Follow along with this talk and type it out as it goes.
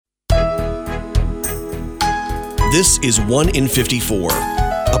This is 1 in 54,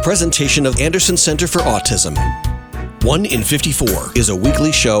 a presentation of Anderson Center for Autism. 1 in 54 is a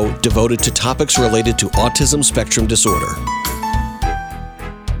weekly show devoted to topics related to autism spectrum disorder.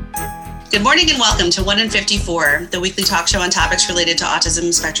 Good morning and welcome to 1 in 54, the weekly talk show on topics related to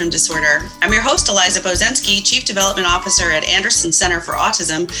autism spectrum disorder. I'm your host, Eliza Bozensky, Chief Development Officer at Anderson Center for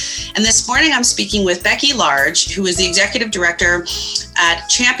Autism. And this morning I'm speaking with Becky Large, who is the Executive Director at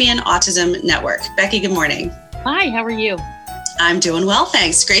Champion Autism Network. Becky, good morning. Hi, how are you? I'm doing well,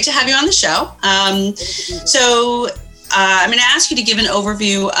 thanks. Great to have you on the show. I'm going to ask you to give an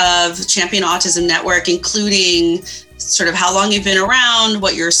overview of Champion Autism Network, including sort of how long you've been around,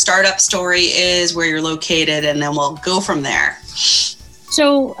 what your startup story is, where you're located, and then we'll go from there.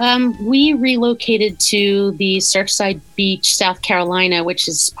 So we relocated to the Surfside Beach, South Carolina, which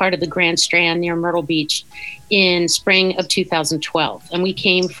is part of the Grand Strand near Myrtle Beach, in spring of 2012. And we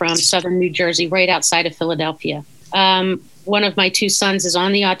came from southern New Jersey, right outside of Philadelphia. One of my two sons is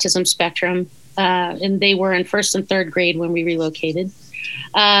on the autism spectrum, and they were in first and third grade when we relocated.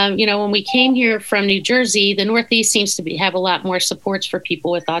 When we came here from New Jersey, the Northeast seems to have a lot more supports for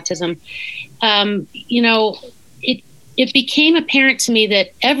people with autism. It became apparent to me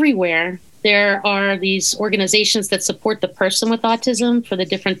that everywhere there are these organizations that support the person with autism for the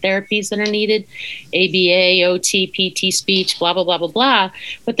different therapies that are needed, ABA, OT, PT, speech, blah, blah, blah, blah, blah.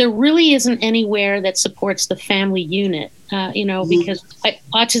 But there really isn't anywhere that supports the family unit, because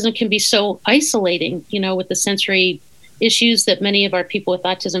autism can be so isolating, with the sensory issues that many of our people with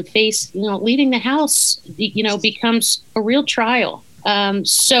autism face. Leaving the house, becomes a real trial.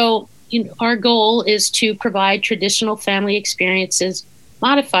 Our goal is to provide traditional family experiences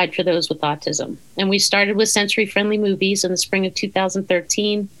modified for those with autism. And we started with sensory-friendly movies in the spring of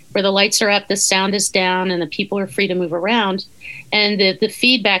 2013, where the lights are up, the sound is down, and the people are free to move around. And the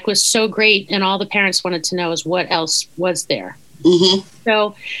feedback was so great, and all the parents wanted to know is what else was there. Mm-hmm.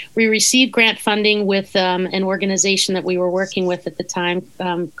 So we received grant funding with an organization that we were working with at the time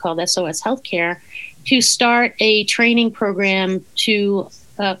called SOS Healthcare to start a training program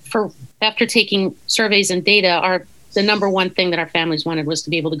for after taking surveys and data, the number one thing that our families wanted was to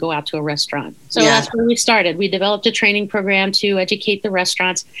be able to go out to a restaurant. So That's where we started. We developed a training program to educate the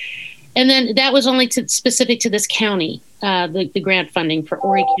restaurants. And then that was only specific to this county, the grant funding for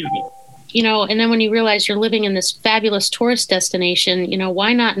Horry County. And then when you realize you're living in this fabulous tourist destination,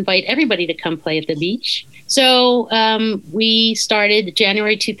 why not invite everybody to come play at the beach? So we started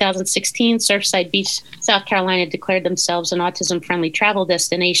January 2016. Surfside Beach, South Carolina declared themselves an autism-friendly travel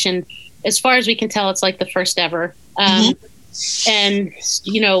destination. As far as we can tell, it's like the first ever. And,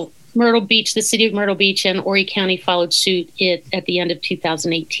 Myrtle Beach, the city of Myrtle Beach and Horry County followed suit at the end of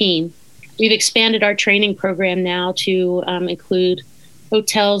 2018. We've expanded our training program now to include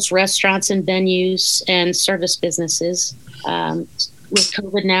hotels, restaurants, and venues, and service businesses. With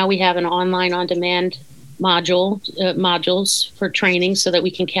COVID now, we have an online on-demand modules for training so that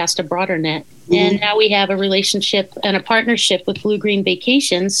we can cast a broader net. Mm-hmm. And now we have a relationship and a partnership with Blue Green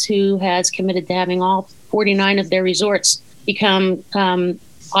Vacations, who has committed to having all 49 of their resorts become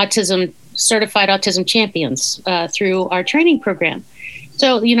certified autism champions through our training program.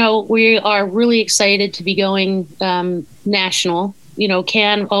 So, we are really excited to be going national.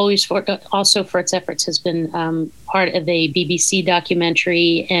 CAN always also for its efforts has been part of a BBC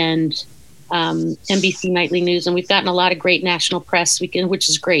documentary and NBC Nightly News, and we've gotten a lot of great national press, which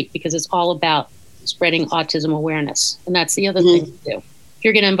is great because it's all about spreading autism awareness. And that's the other thing to do. If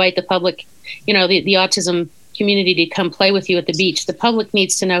you're going to invite the public, the autism community to come play with you at the beach, the public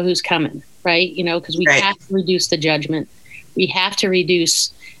needs to know who's coming, right? Because we have to reduce the judgment. We have to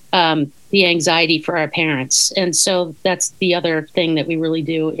reduce the anxiety for our parents. And so that's the other thing that we really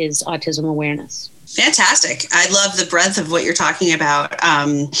do is autism awareness. Fantastic. I love the breadth of what you're talking about.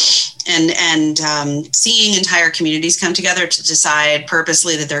 And seeing entire communities come together to decide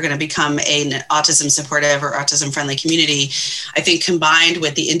purposely that they're going to become an autism supportive or autism friendly community, I think combined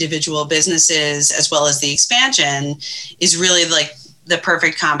with the individual businesses as well as the expansion is really like the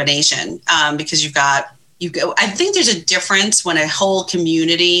perfect combination because I think there's a difference when a whole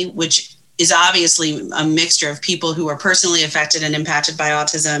community, which is obviously a mixture of people who are personally affected and impacted by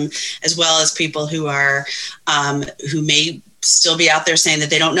autism, as well as people who are who may still be out there saying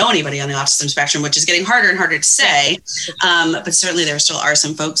that they don't know anybody on the autism spectrum, which is getting harder and harder to say. But certainly there still are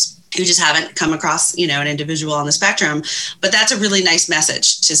some folks who just haven't come across, an individual on the spectrum. But that's a really nice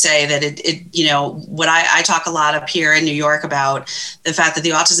message to say that what I talk a lot up here in New York about the fact that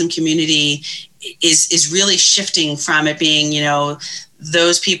the autism community is really shifting from it being,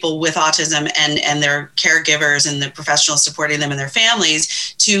 those people with autism and their caregivers and the professionals supporting them and their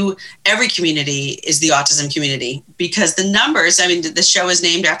families to every community is the autism community, because the numbers, I mean, the show is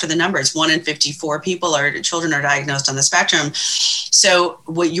named after the numbers. 1 in 54 children are diagnosed on the spectrum. So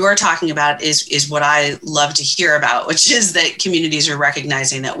what you're talking about is what I love to hear about, which is that communities are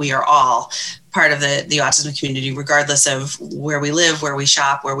recognizing that we are all part of the autism community, regardless of where we live, where we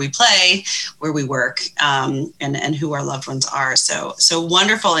shop, where we play, where we work, and who our loved ones are. So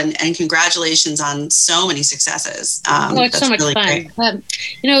wonderful, and congratulations on so many successes. It's so much really fun.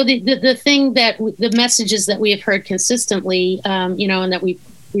 The thing that the messages that we have heard consistently, and that we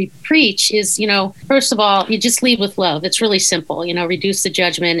preach is, first of all, you just lead with love. It's really simple, reduce the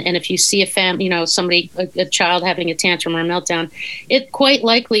judgment. And if you see a family, a child having a tantrum or a meltdown, it quite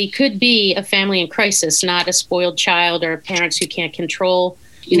likely could be a family in crisis, not a spoiled child or parents who can't control,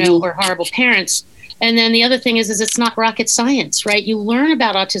 or horrible parents. And then the other thing is it's not rocket science, right? You learn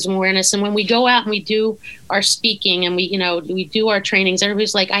about autism awareness. And when we go out and we do our speaking and we do our trainings,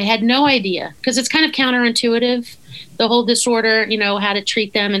 everybody's like, I had no idea, because it's kind of counterintuitive, the whole disorder, how to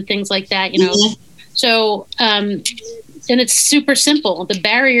treat them and things like that, Mm-hmm. So, and it's super simple. The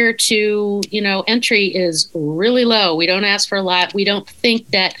barrier to, entry is really low. We don't ask for a lot. We don't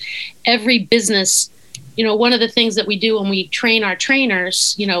think that every business, one of the things that we do when we train our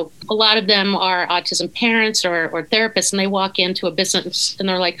trainers, a lot of them are autism parents or therapists, and they walk into a business and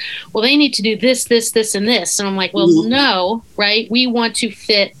they're like, well, they need to do this, this, this, and this. And I'm like, well, no, right? We want to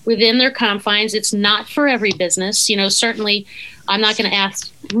fit within their confines. It's not for every business. Certainly I'm not going to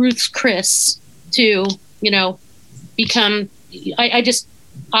ask Ruth's Chris to, become,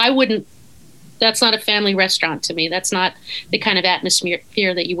 I wouldn't, that's not a family restaurant to me. That's not the kind of atmosphere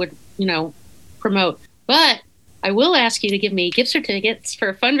that you would, promote. But I will ask you to give me gift certificates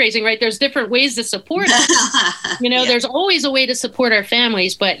for fundraising, right? There's different ways to support us. There's always a way to support our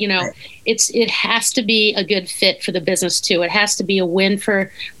families, but, right. It has to be a good fit for the business too. It has to be a win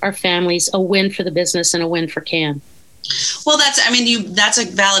for our families, a win for the business, and a win for CAN. Well, that's a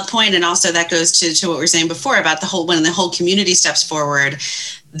valid point. And also that goes to what we were saying before about when the whole community steps forward,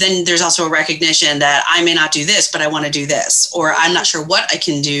 then there's also a recognition that I may not do this, but I want to do this, or I'm not sure what I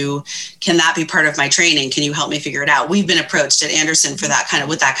can do. Can that be part of my training? Can you help me figure it out? We've been approached at Anderson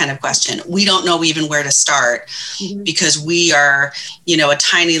with that kind of question. We don't know even where to start because we are, a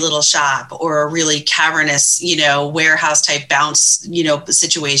tiny little shop or a really cavernous, warehouse type bounce,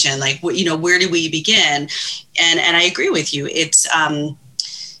 situation. Like, where do we begin? And I agree with you. It's a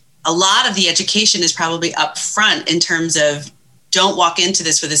lot of the education is probably up front in terms of, don't walk into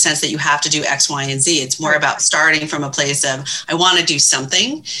this with a sense that you have to do X, Y, and Z. It's more about starting from a place of, I want to do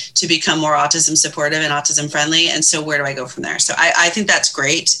something to become more autism supportive and autism friendly. And so where do I go from there? So I think that's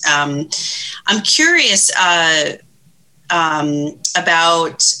great. I'm curious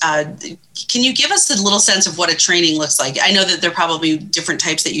about, can you give us a little sense of what a training looks like? I know that there are probably different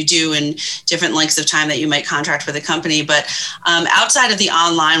types that you do and different lengths of time that you might contract with a company, but outside of the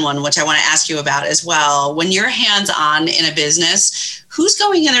online one, which I want to ask you about as well, when you're hands-on in a business, who's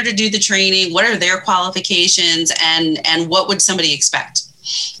going in there to do the training? What are their qualifications, and what would somebody expect?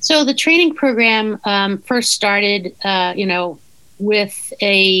 So the training program first started, with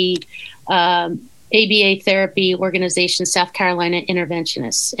a ABA therapy organization, South Carolina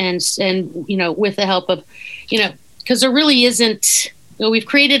Interventionists. And with the help of, because there really isn't, we've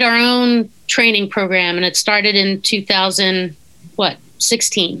created our own training program, and it started in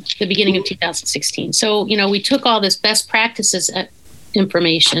 2016, the beginning of 2016. So, we took all this best practices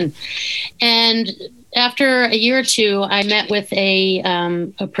information, and after a year or two, I met with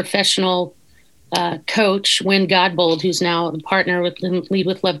a professional coach, Wynn Godbold, who's now a partner with Lead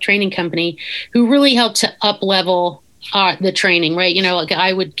with Love Training Company, who really helped to up-level the training, right?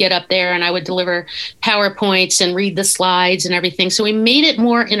 I would get up there and I would deliver PowerPoints and read the slides and everything. So we made it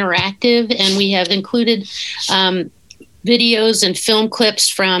more interactive, and we have included videos and film clips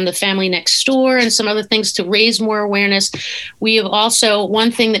from The Family Next Door and some other things to raise more awareness. We have also,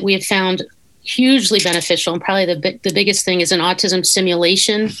 one thing that we have found hugely beneficial, and probably the biggest thing, is an autism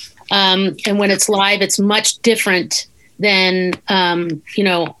simulation. And when it's live, it's much different than,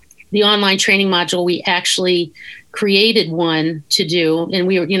 the online training module. We actually created one to do. And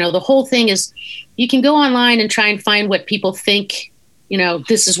the whole thing is, you can go online and try and find what people think,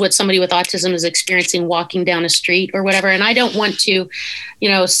 this is what somebody with autism is experiencing walking down a street or whatever. And I don't want to,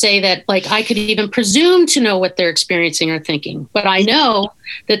 say that I could even presume to know what they're experiencing or thinking, but I know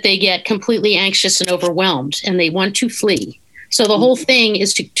that they get completely anxious and overwhelmed and they want to flee. So the whole thing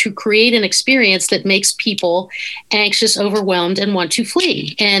is to create an experience that makes people anxious, overwhelmed, and want to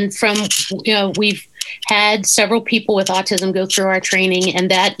flee. And from, we've had several people with autism go through our training, and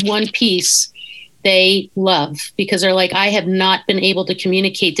that one piece they love, because they're like, I have not been able to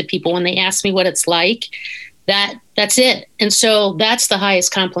communicate to people when they ask me what it's like. That's it. And so that's the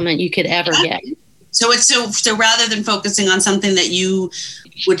highest compliment you could ever get. So it's so rather than focusing on something that you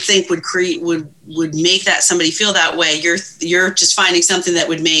would think would make that somebody feel that way, you're just finding something that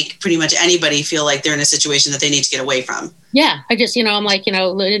would make pretty much anybody feel like they're in a situation that they need to get away from. Yeah, I just, I'm like,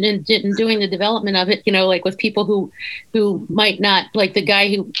 in doing the development of it, like with people who might not, like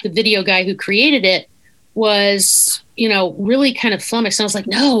the video guy who created it was, really kind of flummoxed. And I was like,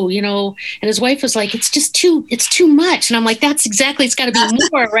 no, and his wife was like, it's too much. And I'm like, that's exactly, it's got to be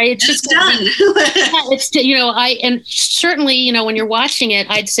more, right? It's just done. And certainly, when you're watching it,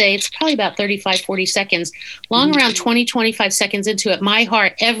 I'd say it's probably about 35, 40 seconds, long around 20, 25 seconds into it. My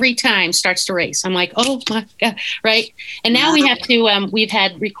heart every time starts to race. I'm like, oh my God. Right. And now we have to, we've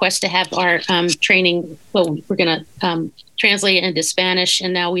had requests to have our training. Well, we're going to, translate it into Spanish,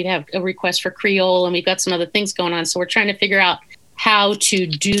 and now we have a request for Creole, and we've got some other things going on. So we're trying to figure out how to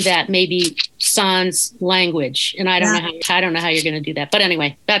do that, maybe sans language. And I don't know how you're going to do that. But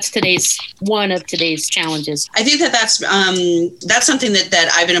anyway, that's one of today's challenges. I think that's something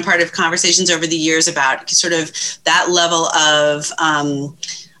that I've been a part of conversations over the years about, sort of that level of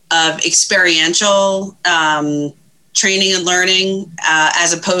experiential training and learning,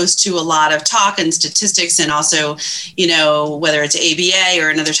 as opposed to a lot of talk and statistics, and also, whether it's ABA or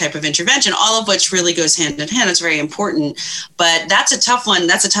another type of intervention, all of which really goes hand in hand. It's very important, but that's a tough one.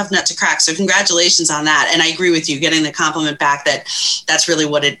 That's a tough nut to crack. So congratulations on that. And I agree with you, getting the compliment back that that's really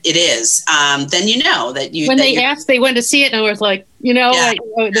what it is. Then that you. When they asked, they went to see it, and I was like,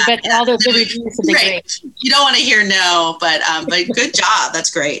 all those reviews have been great. You don't want to hear no, but good job.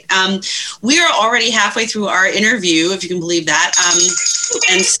 That's great. We are already halfway through our interview, if you can believe that.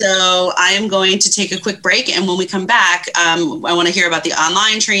 And so I am going to take a quick break. And when we come back, I want to hear about the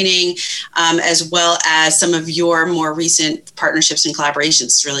online training, as well as some of your more recent partnerships and collaborations.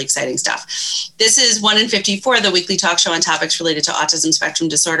 It's really exciting stuff. This is 1 in 54, the weekly talk show on topics related to autism spectrum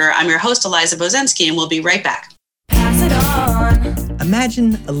disorder. I'm your host, Eliza Bozensky, and we'll be right back. Pass it on.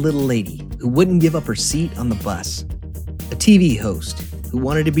 Imagine a little lady who wouldn't give up her seat on the bus, a TV host who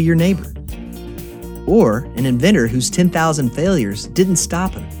wanted to be your neighbor, or an inventor whose 10,000 failures didn't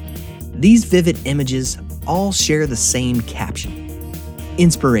stop him. These vivid images all share the same caption: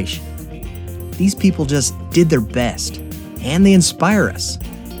 inspiration. These people just did their best, and they inspire us.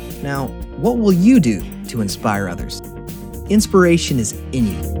 Now, what will you do to inspire others? Inspiration is in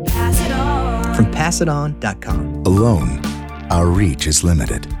you. Pass it on. From passiton.com. Alone, our reach is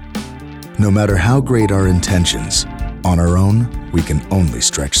limited. No matter how great our intentions, on our own, we can only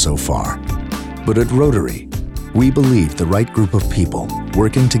stretch so far. But at Rotary, we believe the right group of people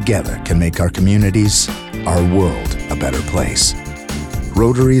working together can make our communities, our world, a better place.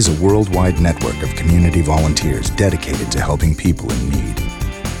 Rotary is a worldwide network of community volunteers dedicated to helping people in need.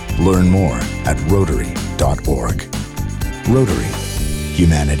 Learn more at Rotary.org. Rotary,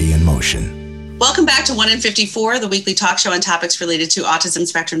 humanity in motion. Welcome back to 1 in 54, the weekly talk show on topics related to autism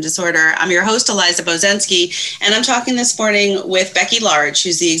spectrum disorder. I'm your host, Eliza Bozensky, and I'm talking this morning with Becky Large,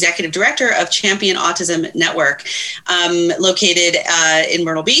 who's the executive director of Champion Autism Network, located in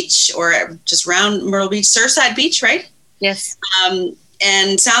Myrtle Beach, or just around Myrtle Beach, Surfside Beach, right? Yes.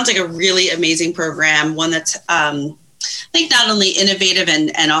 And sounds like a really amazing program, one that's I think not only innovative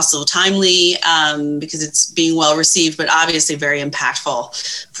and also timely, because it's being well received, but obviously very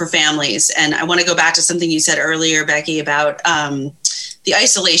impactful for families. And I want to go back to something you said earlier, Becky, about the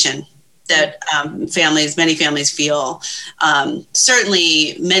isolation that many families feel.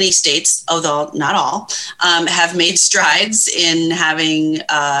 Certainly many states, although not all, have made strides in having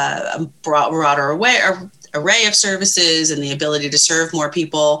a broader array of services and the ability to serve more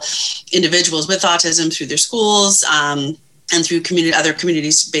people, individuals with autism, through their schools and through other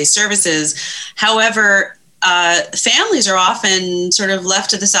community-based services. However, families are often sort of left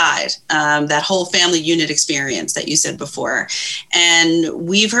to the side, that whole family unit experience that you said before. And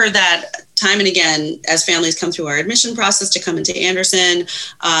we've heard that time and again as families come through our admission process to come into Anderson.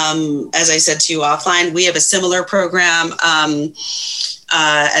 As I said to you offline, we have a similar program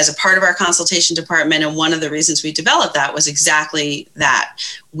as a part of our consultation department. And one of the reasons we developed that was exactly that.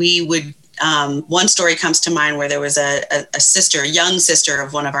 We would, one story comes to mind where there was a young sister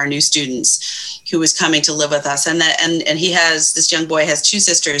of one of our new students who was coming to live with us. And this young boy has two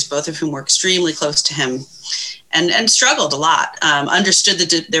sisters, both of whom were extremely close to him and struggled a lot, understood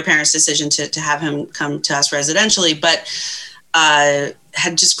their parents' decision to have him come to us residentially, but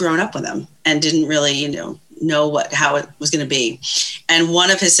had just grown up with him and didn't really, know how it was going to be. And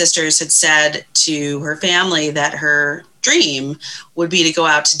one of his sisters had said to her family that her dream would be to go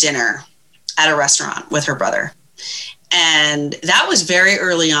out to dinner at a restaurant with her brother. And that was very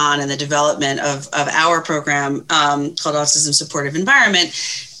early on in the development of our program called Autism Supportive Environment.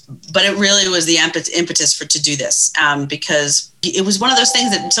 But it really was the impetus to do this because it was one of those things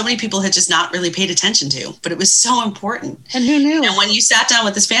that so many people had just not really paid attention to, but it was so important. And who knew? And when you sat down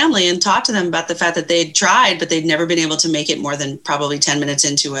with this family and talked to them about the fact that they'd tried, but they'd never been able to make it more than probably 10 minutes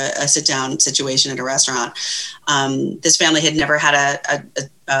into a sit-down situation at a restaurant. This family had never had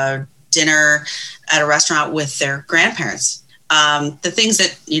a dinner at a restaurant with their grandparents. The things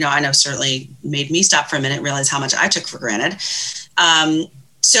that, I know certainly made me stop for a minute and realize how much I took for granted.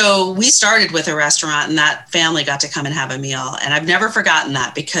 So we started with a restaurant and that family got to come and have a meal. And I've never forgotten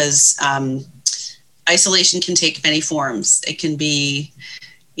that because isolation can take many forms. It can be,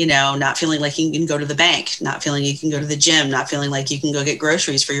 not feeling like you can go to the bank, not feeling you can go to the gym, not feeling like you can go get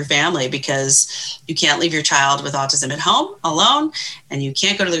groceries for your family because you can't leave your child with autism at home alone. And you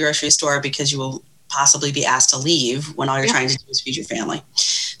can't go to the grocery store because you will possibly be asked to leave when all you're trying to do is feed your family.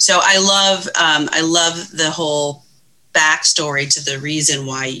 So I love the whole backstory to the reason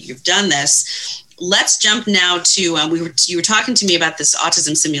why you've done this. Let's jump now to you were talking to me about this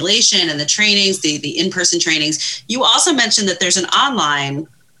autism simulation and the trainings, the in-person trainings. You also mentioned that there's an online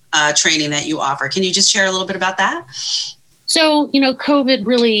training that you offer. Can you just share a little bit about that? So, COVID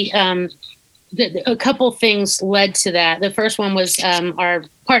really, a couple things led to that. The first one was our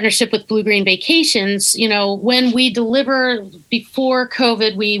partnership with Blue Green Vacations. When we deliver before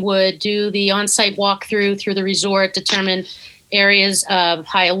COVID, we would do the on-site walkthrough through the resort, determine areas of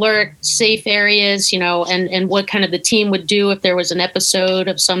high alert, safe areas, and what kind of the team would do if there was an episode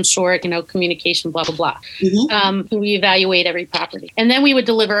of some sort, communication, blah, blah, blah. Mm-hmm. We evaluate every property. And then we would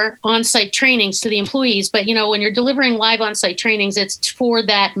deliver on-site trainings to the employees. But, when you're delivering live on-site trainings, it's for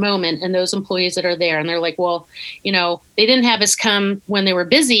that moment and those employees that are there. And they're like, well, they didn't have us come when they were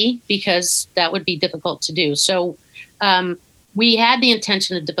busy because that would be difficult to do. So, we had the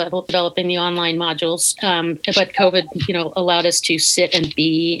intention of developing the online modules, but COVID, allowed us to sit and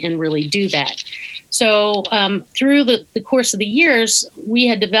be and really do that. So through the course of the years, we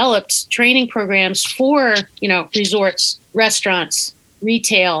had developed training programs for, resorts, restaurants,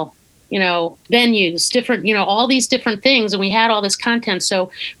 retail, venues, different, all these different things. And we had all this content. So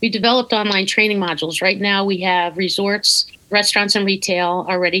we developed online training modules. Right now we have resorts, restaurants, and retail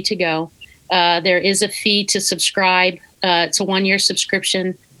are ready to go. There is a fee to subscribe. It's a 1-year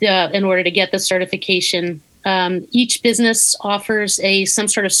subscription in order to get the certification. Each business offers some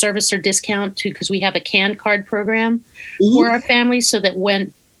sort of service or discount because we have a CAN card program for our families so that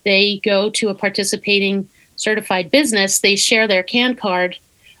when they go to a participating certified business, they share their CAN card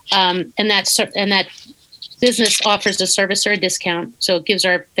and that business offers a service or a discount. So it gives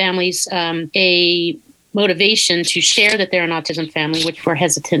our families a motivation to share that they're an autism family, which we're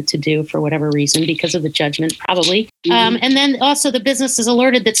hesitant to do for whatever reason because of the judgment, probably. Mm-hmm. And then also the business is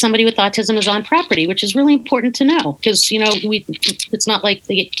alerted that somebody with autism is on property, which is really important to know because, it's not like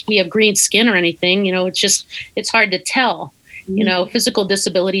we have green skin or anything, it's hard to tell. Mm-hmm. Physical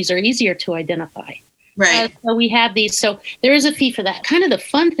disabilities are easier to identify. Right. So we have these. So there is a fee for that. Kind of the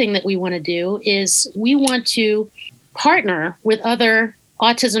fun thing that we want to do is we want to partner with other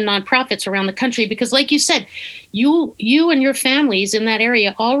autism nonprofits around the country, because like you said, you and your families in that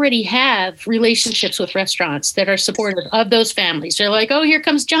area already have relationships with restaurants that are supportive of those families. They're like, oh, here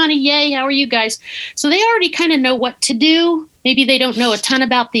comes Johnny. Yay. How are you guys? So they already kind of know what to do. Maybe they don't know a ton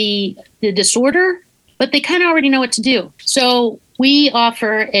about the disorder, but they kind of already know what to do. So we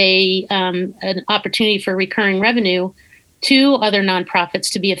offer an opportunity for recurring revenue to other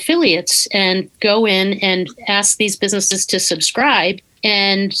nonprofits to be affiliates and go in and ask these businesses to subscribe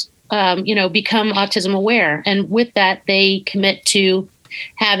and, become autism aware. And with that, they commit to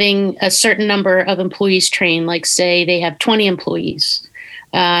having a certain number of employees trained, like say they have 20 employees.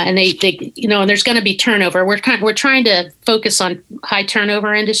 And they and there's going to be turnover. We're trying to focus on high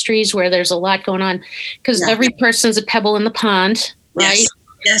turnover industries where there's a lot going on because every person's a pebble in the pond, right?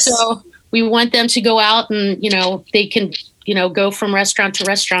 Yes. So we want them to go out and, they can, go from restaurant to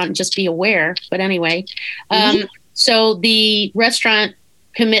restaurant and just be aware. But anyway, so the restaurant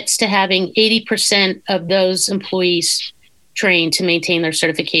commits to having 80% of those employees trained to maintain their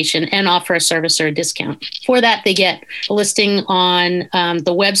certification and offer a service or a discount. For that, they get a listing on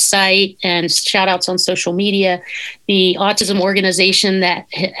the website and shout outs on social media. The autism organization that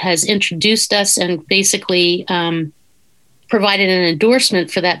has introduced us and basically provided an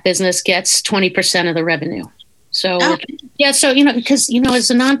endorsement for that business gets 20% of the revenue. So, because, as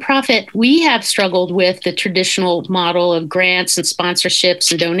a nonprofit, we have struggled with the traditional model of grants and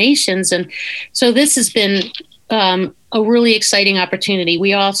sponsorships and donations. And so this has been a really exciting opportunity.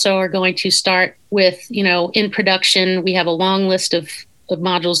 We also are going to start with, in production, we have a long list of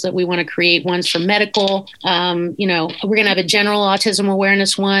modules that we want to create. One's for medical. We're going to have a general autism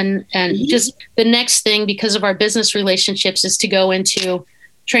awareness one. And just the next thing, because of our business relationships, is to go into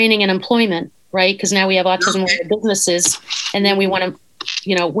training and employment. Right? Because now we have autism-aware businesses, and then we want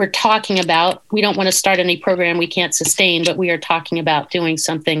to, we're talking about, we don't want to start any program we can't sustain, but we are talking about doing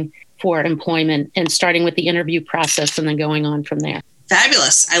something for employment and starting with the interview process and then going on from there.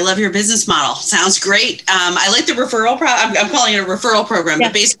 Fabulous. I love your business model. Sounds great. I like the referral I'm calling it a referral program,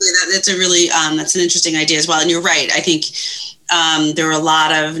 but basically that's a really, that's an interesting idea as well. And you're right. I think there are a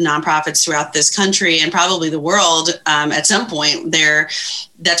lot of nonprofits throughout this country and probably the world at some point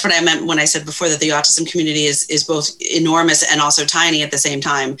that's what I meant when I said before that the autism community is both enormous and also tiny at the same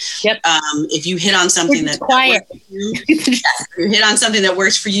time. Yep. If you hit on something that quiet. If you hit on something that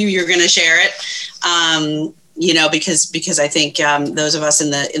works for you, you're going to share it. Because I think those of us in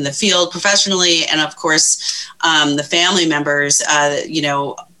the field professionally, and of course the family members,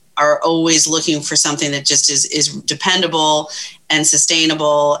 are always looking for something that just is dependable and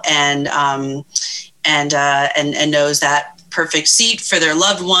sustainable and knows that perfect seat for their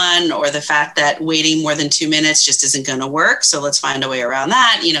loved one, or the fact that waiting more than 2 minutes just isn't going to work. So let's find a way around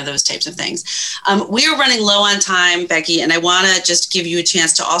that, those types of things. We are running low on time, Becky, and I want to just give you a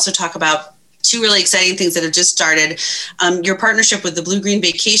chance to also talk about two really exciting things that have just started. Your partnership with the Blue Green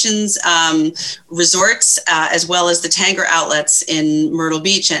Vacations resorts, as well as the Tanger outlets in Myrtle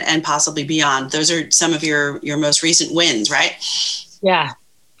Beach and possibly beyond. Those are some of your most recent wins, right? Yeah.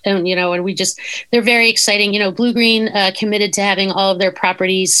 And, they're very exciting. Blue Green committed to having all of their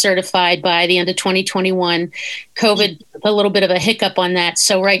properties certified by the end of 2021. COVID, a little bit of a hiccup on that.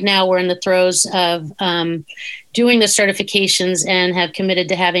 So right now we're in the throes of doing the certifications and have committed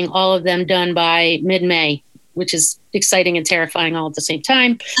to having all of them done by mid-May, which is exciting and terrifying all at the same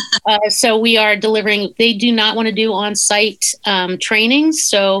time. So we are delivering. They do not want to do on-site trainings,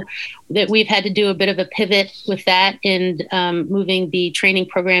 so that we've had to do a bit of a pivot with that and moving the training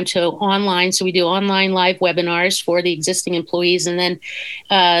program to online. So we do online live webinars for the existing employees, and then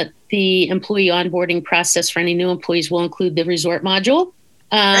the employee onboarding process for any new employees will include the resort module.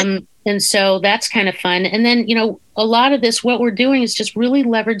 Right. And so that's kind of fun. And then, a lot of this, what we're doing is just really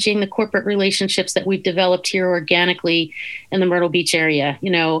leveraging the corporate relationships that we've developed here organically in the Myrtle Beach area.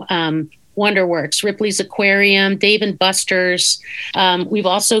 Wonderworks, Ripley's Aquarium, Dave & Buster's. We've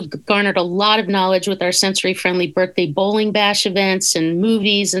also garnered a lot of knowledge with our sensory-friendly birthday bowling bash events and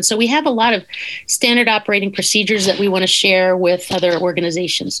movies. And so we have a lot of standard operating procedures that we want to share with other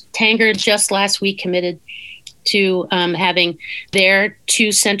organizations. Tanger just last week committed to having their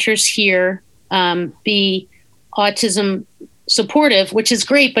 2 centers here be autism supportive, which is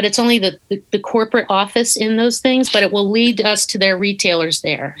great, but it's only the corporate office in those things, but it will lead us to their retailers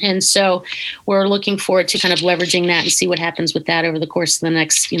there. And so we're looking forward to kind of leveraging that and see what happens with that over the course of the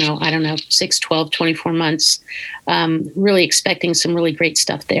next, 6, 12, 24 months. Really expecting some really great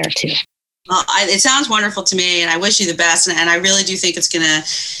stuff there too. Well, it sounds wonderful to me, and I wish you the best. And I really do think it's gonna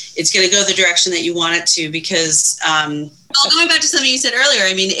go the direction that you want it to, because going back to something you said earlier,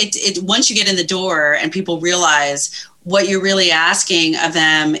 I mean, it once you get in the door and people realize what you're really asking of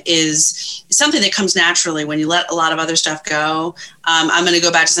them is something that comes naturally when you let a lot of other stuff go. I'm going to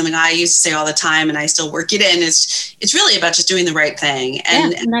go back to something I used to say all the time, and I still work it in. It's really about just doing the right thing.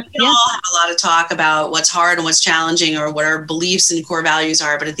 And we all have a lot of talk about what's hard and what's challenging, or what our beliefs and core values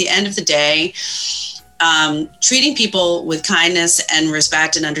are. But at the end of the day, treating people with kindness and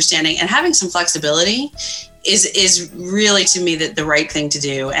respect and understanding and having some flexibility is really, to me, the right thing to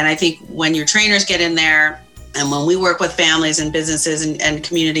do. And I think when your trainers get in there, and when we work with families and businesses and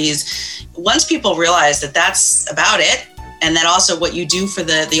communities, once people realize that that's about it, and that also what you do for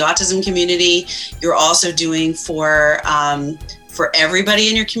the autism community, you're also doing for everybody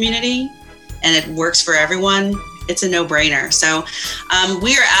in your community, and it works for everyone, it's a no-brainer. So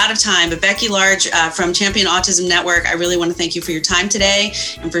we are out of time, but Becky Large from Champion Autism Network, I really want to thank you for your time today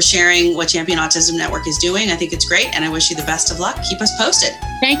and for sharing what Champion Autism Network is doing. I think it's great, and I wish you the best of luck. Keep us posted.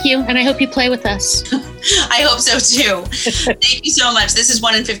 Thank you, and I hope you play with us. I hope so too. Thank you so much. This is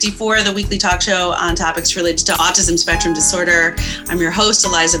 1 in 54, the weekly talk show on topics related to autism spectrum disorder. I'm your host,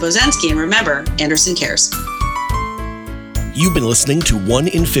 Eliza Bozensky, and remember, Anderson cares. You've been listening to 1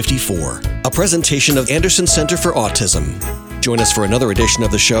 in 54, a presentation of Anderson Center for Autism. Join us for another edition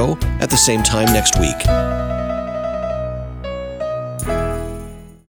of the show at the same time next week.